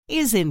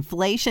Is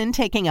inflation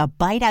taking a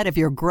bite out of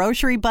your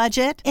grocery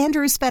budget?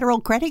 Andrews Federal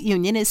Credit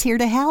Union is here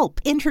to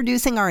help.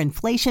 Introducing our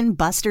Inflation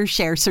Buster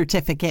Share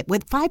Certificate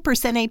with 5%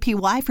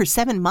 APY for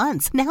 7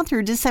 months, now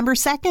through December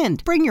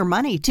 2nd. Bring your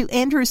money to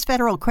Andrews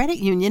Federal Credit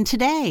Union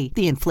today.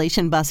 The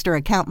Inflation Buster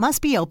account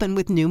must be open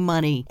with new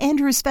money.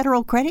 Andrews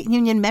Federal Credit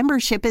Union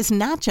membership is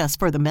not just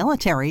for the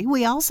military.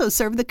 We also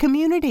serve the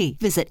community.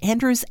 Visit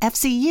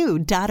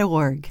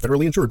andrewsfcu.org.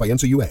 Federally insured by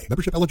NCUA.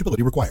 Membership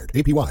eligibility required.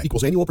 APY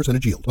equals annual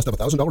percentage yield. Must have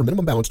 $1,000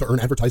 minimum balance to earn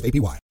advertised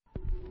APY.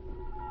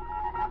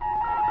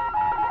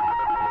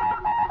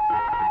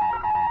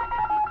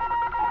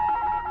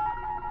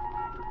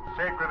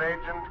 Secret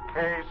Agent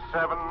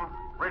K7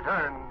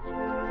 returns.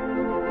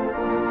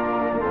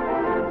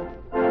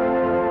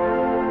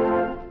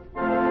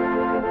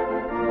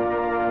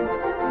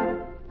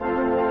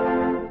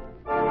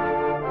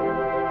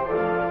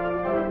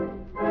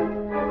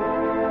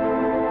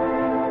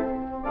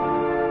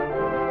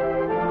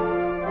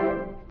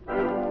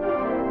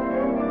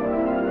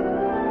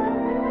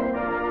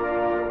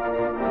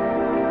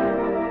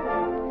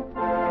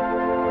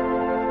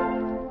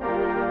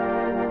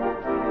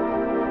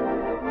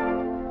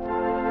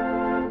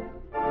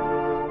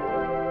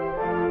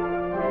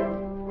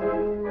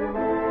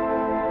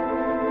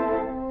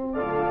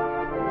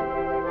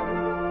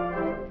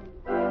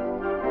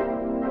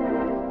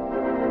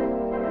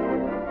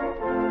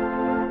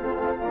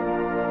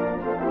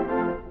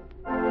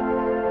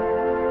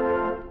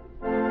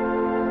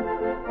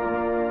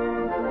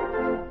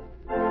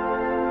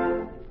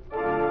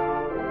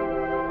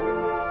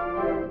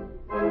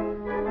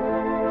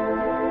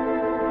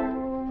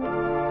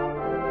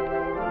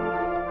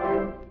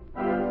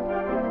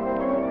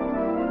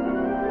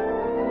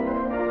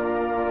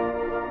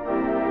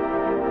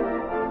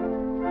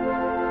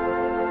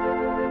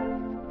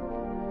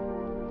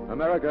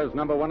 America's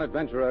 #1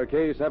 adventurer,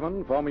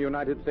 K7, former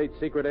United States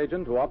secret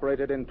agent who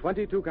operated in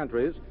 22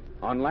 countries,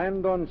 on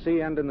land, on sea,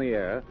 and in the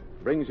air,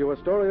 brings you a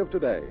story of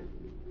today.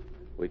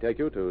 We take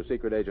you to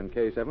Secret Agent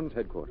K7's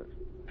headquarters.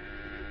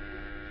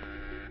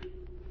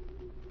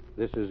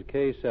 This is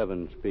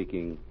K7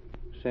 speaking.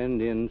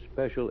 Send in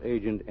Special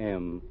Agent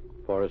M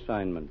for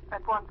assignment.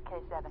 At once,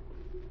 K7.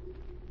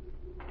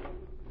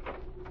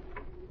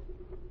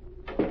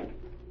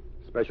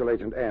 Special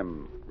Agent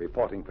M,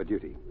 reporting for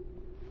duty.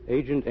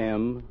 Agent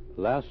M,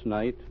 last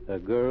night, a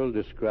girl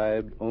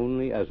described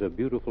only as a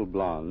beautiful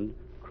blonde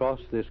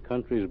crossed this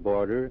country's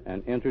border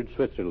and entered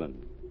Switzerland.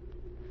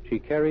 She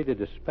carried a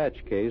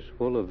dispatch case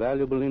full of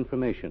valuable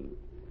information.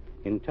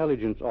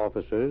 Intelligence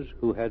officers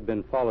who had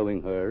been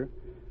following her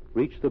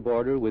reached the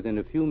border within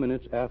a few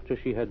minutes after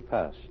she had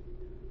passed.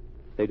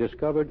 They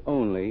discovered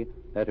only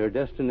that her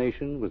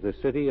destination was the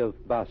city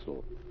of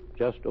Basel,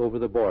 just over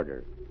the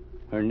border.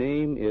 Her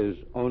name is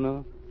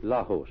Ona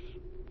Lajos.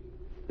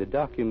 The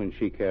document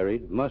she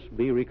carried must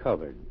be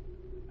recovered.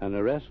 An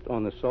arrest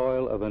on the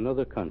soil of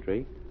another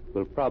country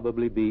will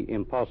probably be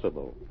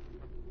impossible.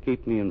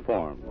 Keep me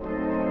informed.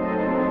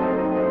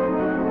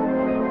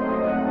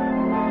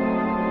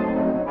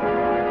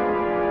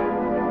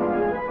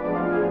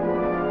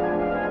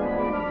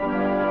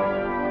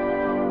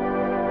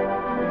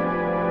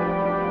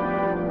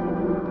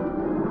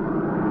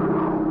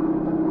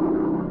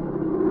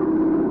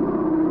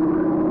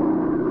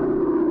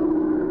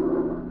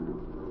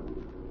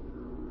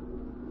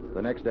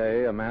 The next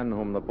day, a man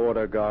whom the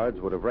border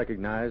guards would have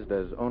recognized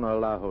as Ona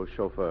Lajos'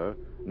 chauffeur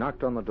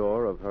knocked on the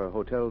door of her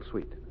hotel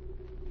suite.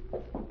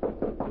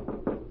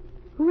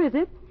 Who is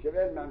it?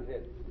 Chevel,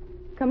 mademoiselle.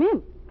 Come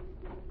in.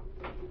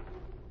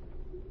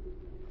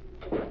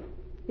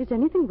 Is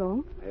anything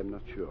wrong? I am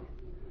not sure.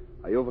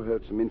 I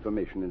overheard some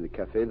information in the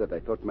cafe that I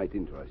thought might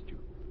interest you.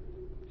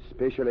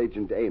 Special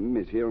Agent M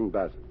is here in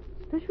Basel.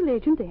 Special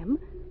Agent M?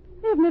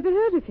 I have never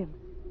heard of him.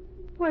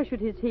 Why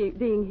should his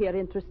being here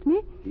interest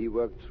me? He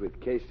works with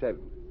K7.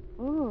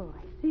 Oh,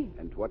 I see.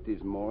 And what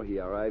is more, he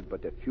arrived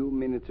but a few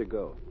minutes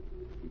ago.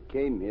 He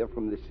came here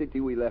from the city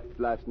we left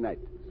last night.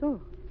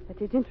 So,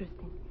 that is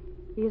interesting.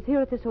 He is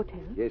here at this hotel?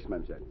 Yes,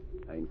 mademoiselle.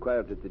 I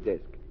inquired at the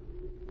desk.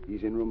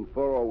 He's in room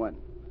 401.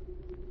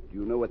 Do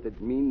you know what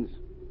that means?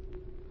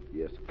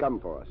 He has come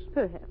for us.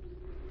 Perhaps.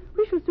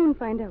 We shall soon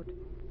find out.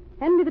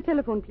 Hand me the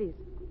telephone, please.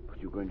 What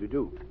are you going to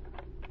do?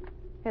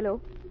 Hello?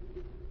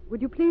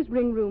 Would you please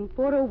ring room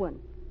 401?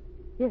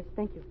 Yes,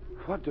 thank you.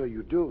 What are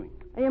you doing?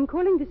 I am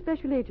calling the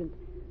special agent.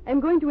 I am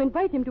going to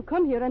invite him to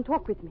come here and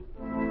talk with me.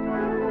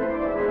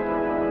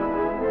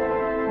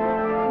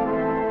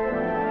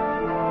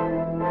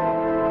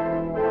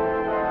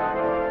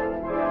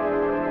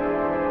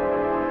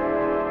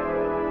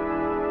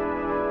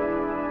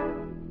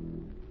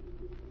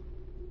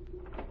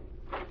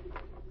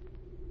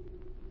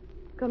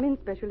 Come in,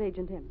 Special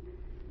Agent M.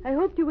 I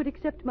hoped you would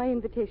accept my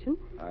invitation.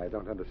 I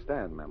don't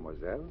understand,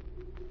 mademoiselle.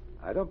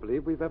 I don't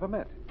believe we've ever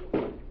met.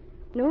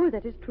 No,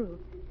 that is true.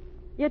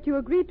 Yet you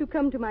agreed to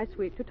come to my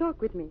suite to talk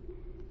with me.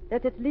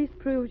 That at least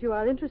proves you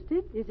are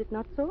interested, is it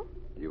not so?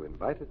 You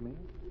invited me?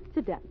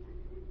 Sit down.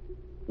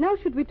 Now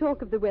should we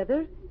talk of the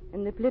weather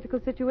and the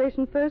political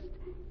situation first?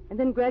 and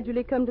then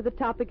gradually come to the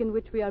topic in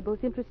which we are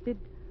both interested?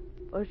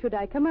 Or should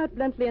I come out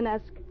bluntly and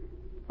ask,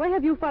 why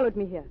have you followed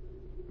me here?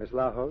 Miss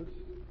Lajos,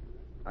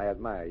 I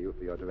admire you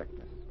for your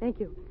directness. Thank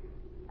you.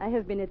 I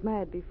have been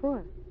admired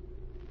before.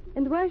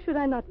 And why should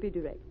I not be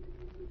direct?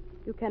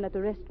 You cannot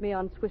arrest me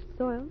on Swiss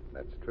soil.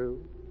 That's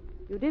true.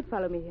 You did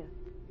follow me here.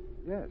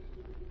 Yes.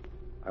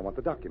 I want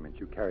the documents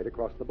you carried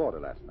across the border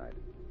last night.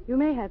 You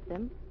may have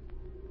them,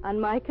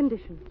 on my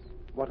conditions.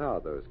 What are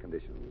those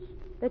conditions?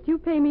 That you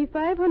pay me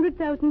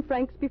 500,000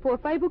 francs before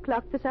 5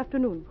 o'clock this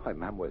afternoon. Why,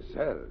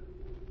 mademoiselle.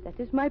 That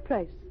is my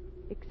price.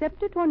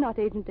 Accept it or not,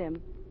 Agent M.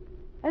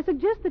 I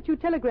suggest that you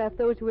telegraph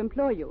those who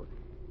employ you.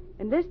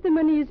 Unless the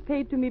money is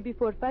paid to me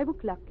before 5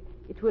 o'clock,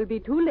 it will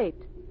be too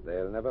late.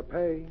 They'll never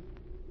pay.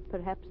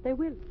 Perhaps they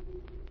will.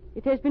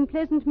 It has been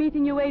pleasant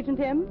meeting you, Agent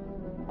M.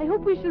 I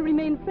hope we shall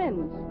remain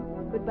friends.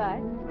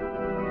 Goodbye.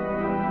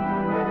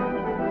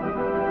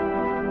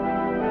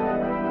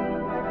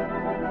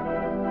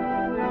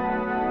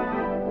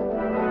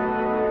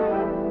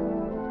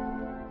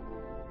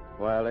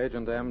 While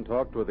Agent M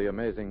talked with the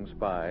amazing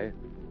spy,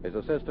 his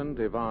assistant,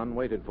 Yvonne,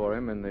 waited for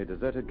him in the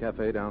deserted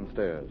cafe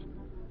downstairs.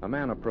 A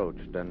man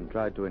approached and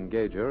tried to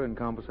engage her in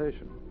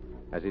conversation.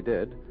 As he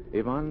did,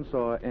 Yvonne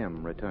saw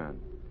M return.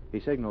 He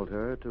signaled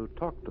her to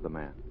talk to the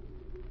man.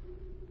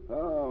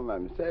 Oh,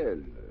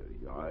 mademoiselle,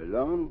 you're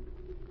alone?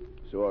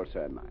 So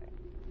also am I.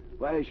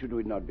 Why should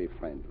we not be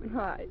friendly?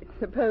 I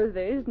suppose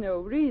there is no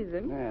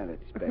reason.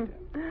 That's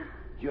better.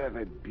 You have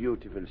a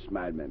beautiful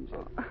smile,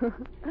 mademoiselle.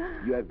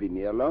 You have been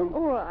here long?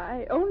 Oh,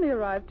 I only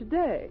arrived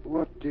today.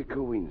 What a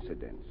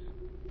coincidence.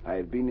 I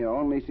have been here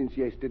only since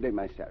yesterday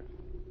myself.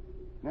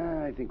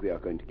 I think we are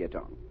going to get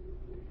on.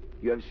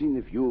 You have seen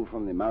the view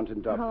from the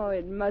mountaintop? Oh,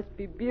 it must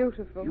be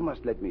beautiful. You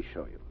must let me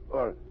show you.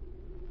 Or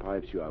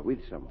perhaps you are with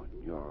someone.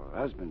 Your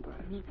husband,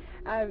 perhaps.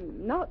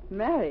 I'm not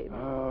married.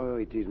 Oh,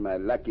 it is my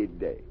lucky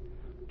day.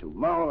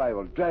 Tomorrow I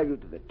will drive you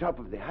to the top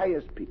of the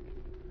highest peak.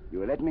 You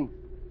will let me?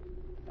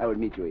 I will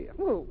meet you here.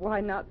 Well,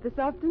 why not this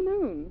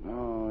afternoon?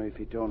 Oh, if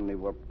it only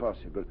were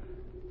possible.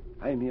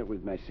 I am here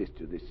with my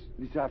sister.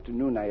 This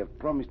afternoon I have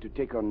promised to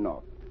take her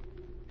north.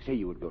 Say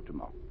you will go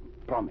tomorrow.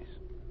 Promise.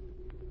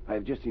 I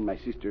have just seen my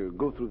sister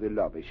go through the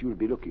lobby. She will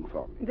be looking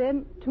for me.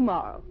 Then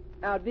tomorrow.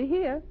 I'll be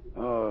here.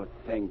 Oh,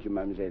 thank you,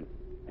 mademoiselle.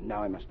 And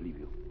now I must leave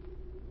you.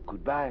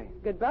 Goodbye.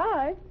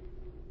 Goodbye.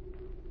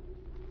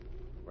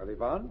 Well,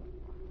 Yvonne,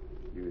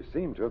 you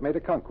seem to have made a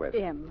conquest.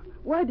 M,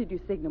 why did you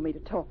signal me to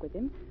talk with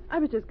him? I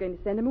was just going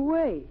to send him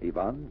away.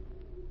 Yvonne,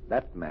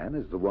 that man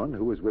is the one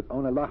who was with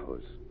Ona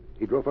Lajos.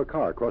 He drove her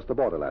car across the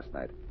border last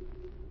night.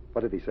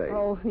 What did he say?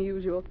 Oh, the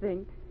usual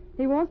thing.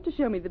 He wants to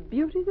show me the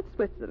beauties of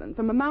Switzerland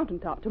from a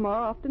mountaintop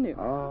tomorrow afternoon.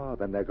 Oh,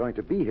 then they're going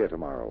to be here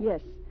tomorrow.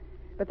 Yes,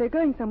 but they're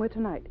going somewhere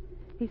tonight.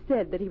 He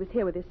said that he was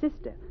here with his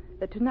sister,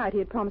 that tonight he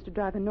had promised to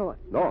drive her north.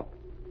 North?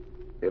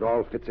 It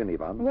all fits in,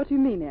 Yvonne. What do you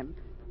mean, Em?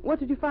 What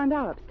did you find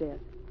out upstairs?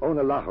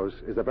 Ona Lajos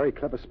is a very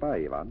clever spy,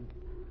 Yvonne.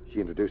 She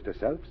introduced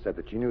herself, said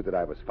that she knew that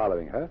I was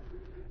following her,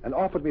 and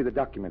offered me the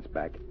documents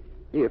back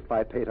if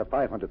I paid her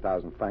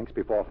 500,000 francs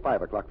before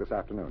 5 o'clock this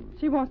afternoon.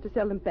 She wants to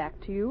sell them back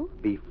to you?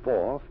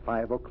 Before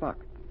 5 o'clock.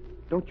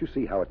 Don't you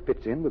see how it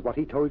fits in with what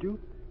he told you?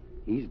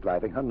 He's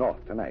driving her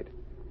north tonight.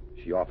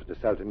 She offers to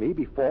sell to me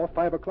before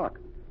 5 o'clock.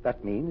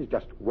 That means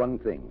just one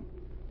thing.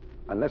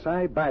 Unless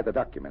I buy the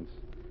documents,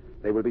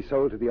 they will be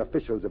sold to the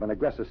officials of an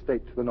aggressor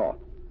state to the north.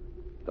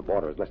 The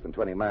border is less than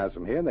 20 miles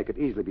from here, and they could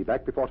easily be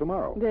back before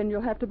tomorrow. Then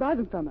you'll have to buy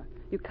them from her.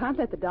 You can't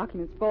let the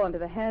documents fall into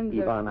the hands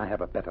Yvonne, I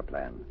have a better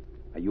plan.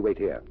 Now, you wait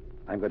here.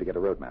 I'm going to get a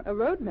road map. A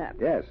road map?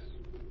 Yes.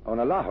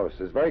 Ona Lajos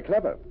is very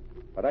clever.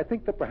 But I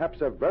think that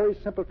perhaps a very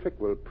simple trick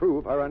will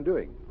prove her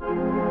undoing.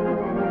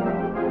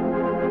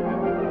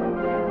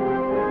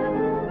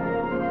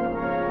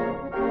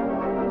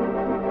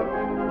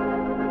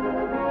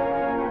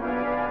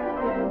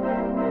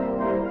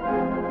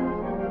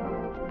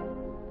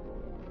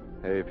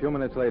 A few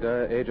minutes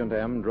later, Agent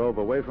M drove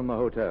away from the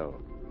hotel.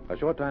 A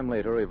short time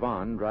later,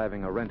 Yvonne,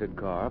 driving a rented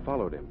car,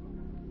 followed him.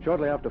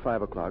 Shortly after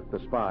 5 o'clock, the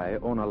spy,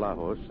 Ona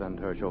Lajos, and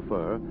her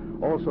chauffeur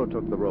also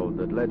took the road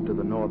that led to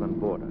the northern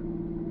border.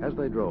 As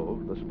they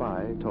drove, the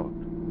spy talked.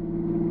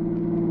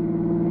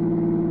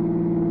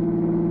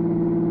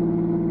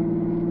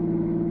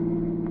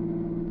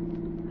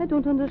 I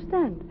don't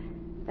understand.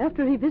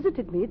 After he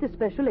visited me, the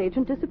special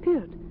agent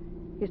disappeared.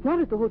 He's not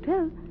at the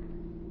hotel.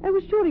 I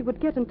was sure he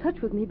would get in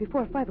touch with me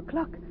before 5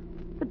 o'clock.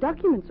 The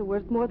documents are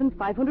worth more than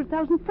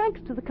 500,000 francs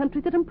to the country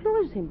that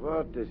employs him.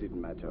 What does it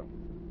matter?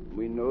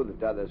 We know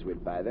that others will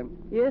buy them.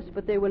 Yes,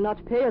 but they will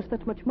not pay us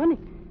that much money.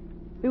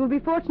 We will be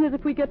fortunate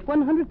if we get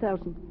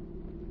 100,000.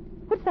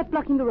 What's that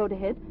blocking the road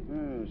ahead?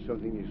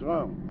 Something is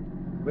wrong.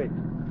 Wait.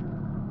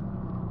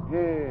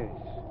 Yes.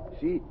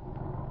 See?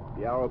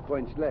 The arrow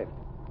points left.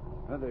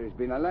 Oh, there has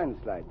been a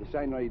landslide. The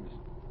sign reads,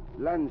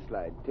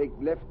 landslide. Take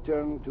left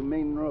turn to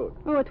main road.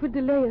 Oh, it would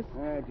delay us.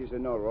 It is a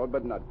no road,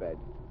 but not bad.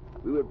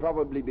 We will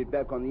probably be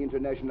back on the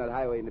international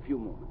highway in a few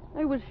moments.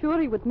 I was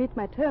sure he would meet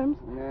my terms.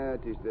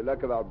 It is the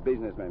luck of our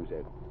business,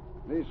 mademoiselle.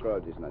 This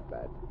road is not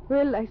bad.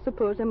 Well, I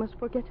suppose I must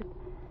forget it.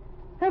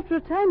 After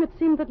a time, it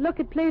seemed that luck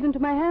had played into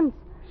my hands.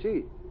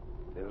 See,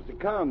 there's a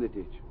car on the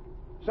ditch.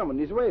 Someone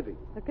is waving.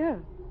 A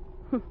girl.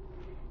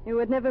 You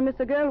would never miss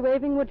a girl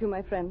waving, would you,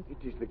 my friend?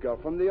 It is the girl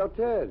from the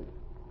hotel.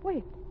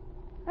 Wait.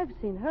 I've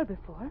seen her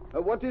before.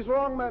 What is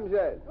wrong,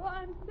 mademoiselle? Oh,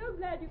 I'm so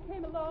glad you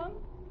came along.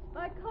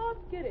 My car's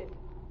skidded.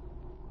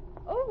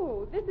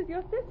 Oh, this is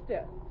your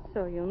sister.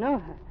 So you know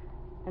her,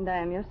 and I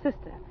am your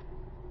sister.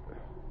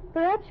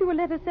 Perhaps you will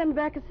let us send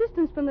back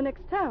assistance from the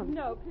next town.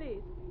 No,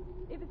 please.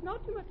 If it's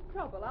not too much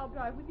trouble, I'll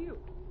drive with you.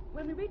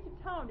 When we reach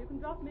a town, you can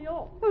drop me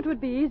off. Oh, it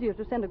would be easier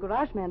to send a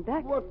garage man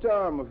back. What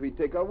harm if we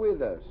take her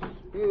with us?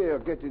 Here,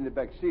 get in the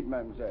back seat,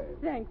 mademoiselle.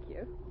 Thank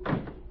you.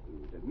 We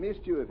would have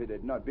missed you if it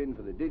had not been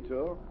for the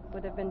detour.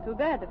 Would have been too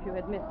bad if you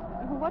had missed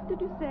her. What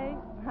did you say?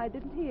 I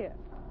didn't hear.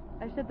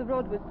 I said the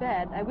road was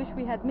bad. I wish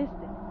we had missed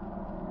it.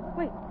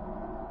 Wait.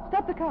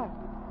 Stop the car.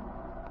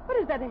 What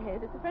is that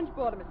ahead? It's the French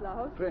border, Miss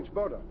Lahos. French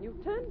border? You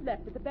turned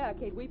left at the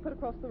barricade we put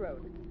across the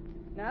road.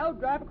 Now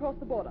drive across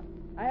the border.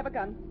 I have a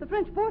gun. The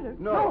French border?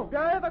 No.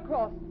 Drive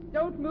across.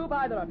 Don't move,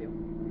 either of you.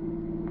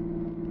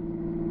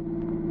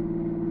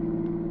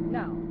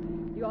 Now,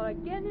 you are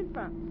again in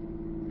front.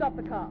 Stop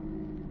the car.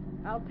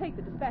 I'll take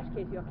the dispatch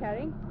case you're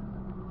carrying.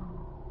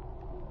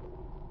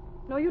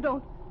 No, you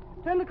don't.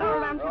 Turn the car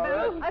around,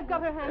 Trevor. I've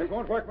got her hand. It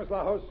won't work, Miss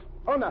Lahos.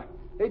 Ona,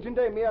 Agent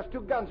Amy has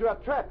 2 guns. You are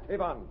trapped.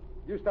 Ivan,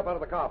 you step out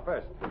of the car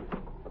first.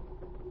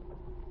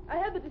 I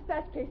have the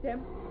dispatch case,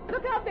 Em.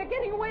 Look out, they're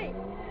getting away.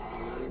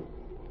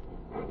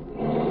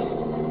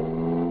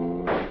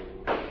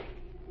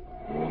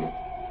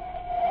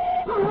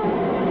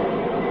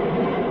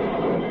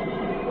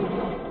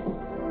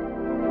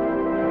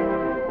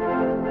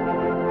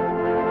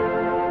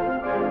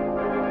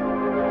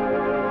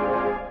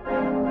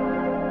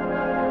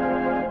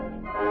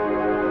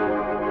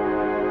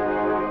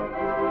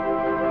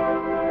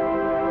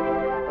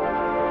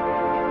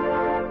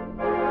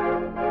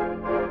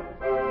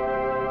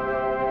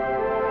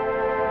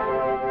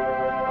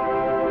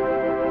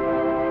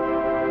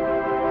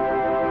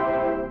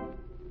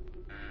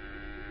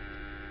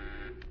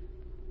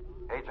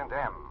 Agent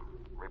M,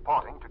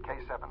 reporting to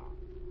K7.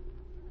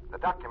 The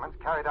documents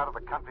carried out of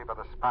the country by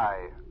the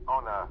spy,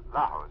 Ona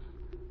Lahos,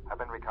 have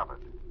been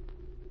recovered.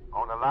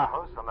 Ona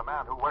Lahos and the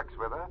man who works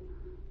with her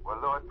were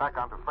lured back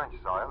onto French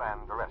soil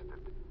and arrested.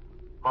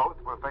 Both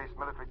will face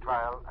military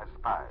trial as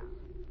spies.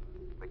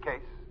 The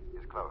case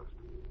is closed.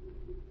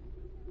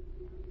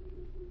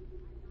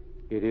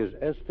 It is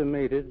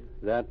estimated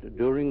that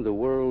during the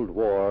World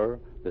War,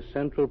 the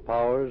Central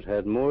Powers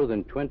had more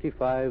than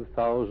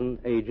 25,000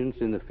 agents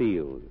in the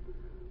field,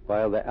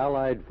 while the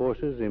Allied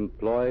forces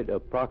employed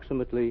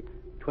approximately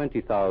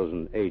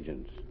 20,000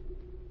 agents.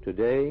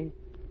 Today,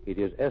 it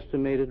is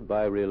estimated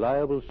by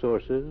reliable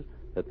sources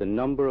that the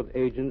number of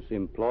agents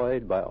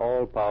employed by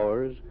all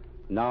powers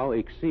now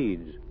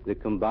exceeds the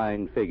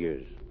combined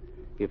figures.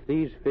 If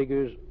these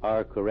figures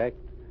are correct,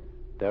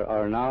 there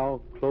are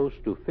now close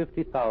to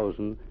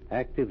 50,000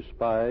 active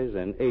spies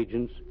and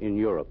agents in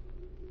Europe.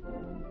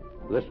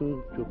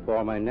 Listen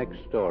for my next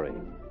story.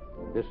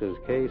 This is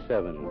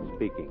K7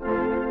 speaking.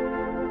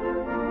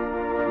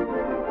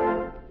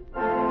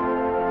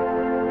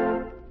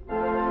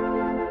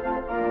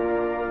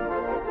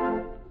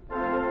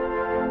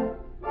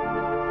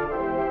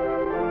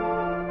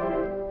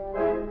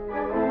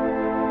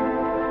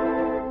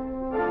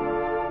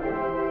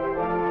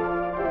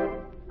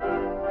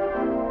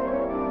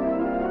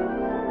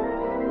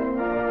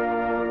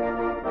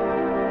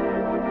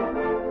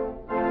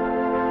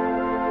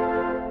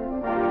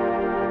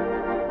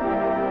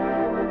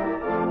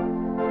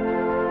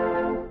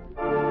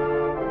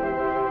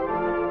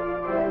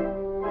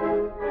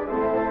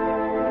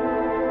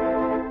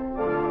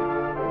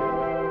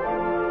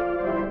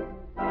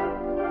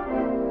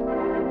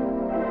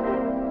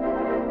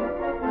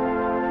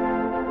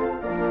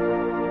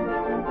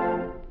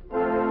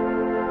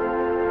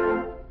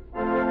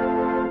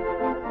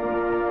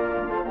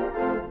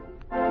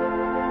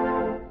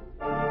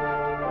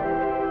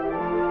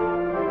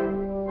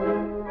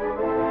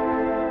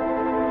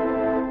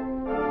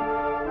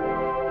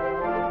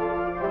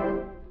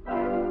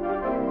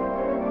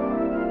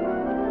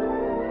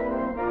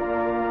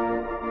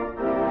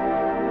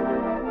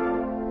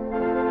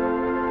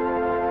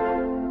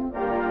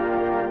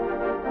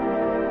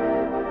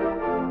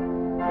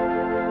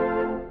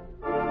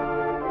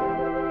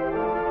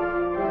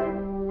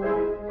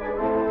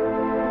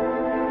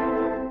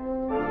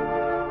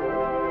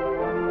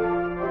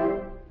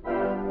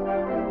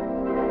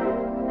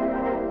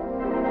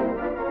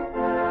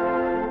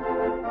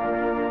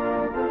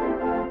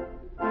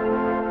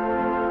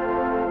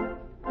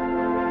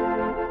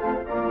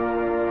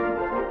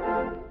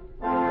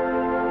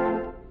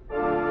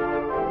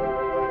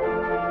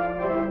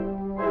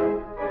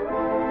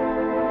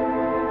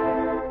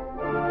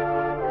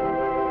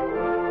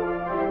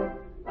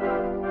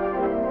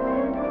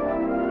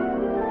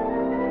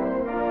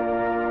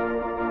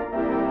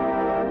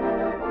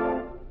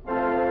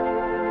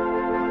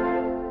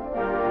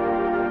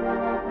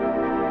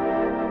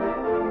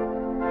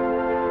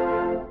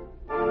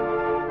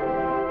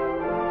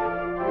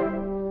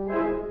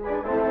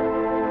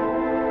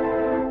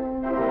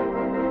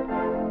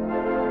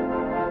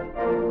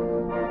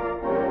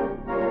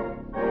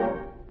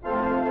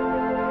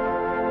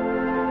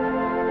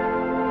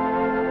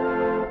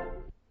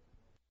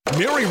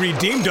 Mary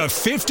redeemed a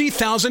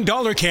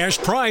 $50,000 cash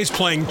prize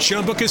playing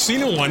Chumba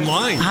Casino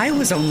online. I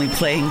was only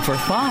playing for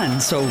fun,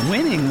 so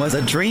winning was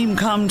a dream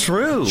come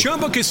true.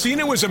 Chumba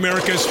Casino is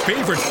America's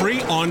favorite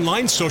free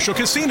online social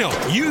casino.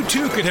 You,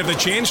 too, could have the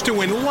chance to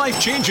win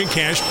life-changing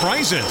cash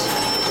prizes.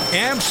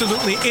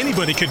 Absolutely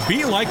anybody could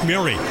be like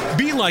Mary.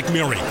 Be like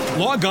Mary.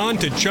 Log on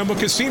to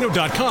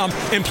ChumbaCasino.com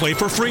and play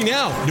for free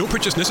now. No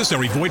purchase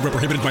necessary. Void where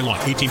prohibited by law.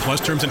 18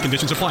 plus terms and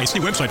conditions apply. See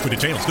website for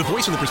details. The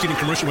voice in the preceding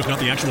commercial was not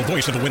the actual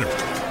voice of the winner.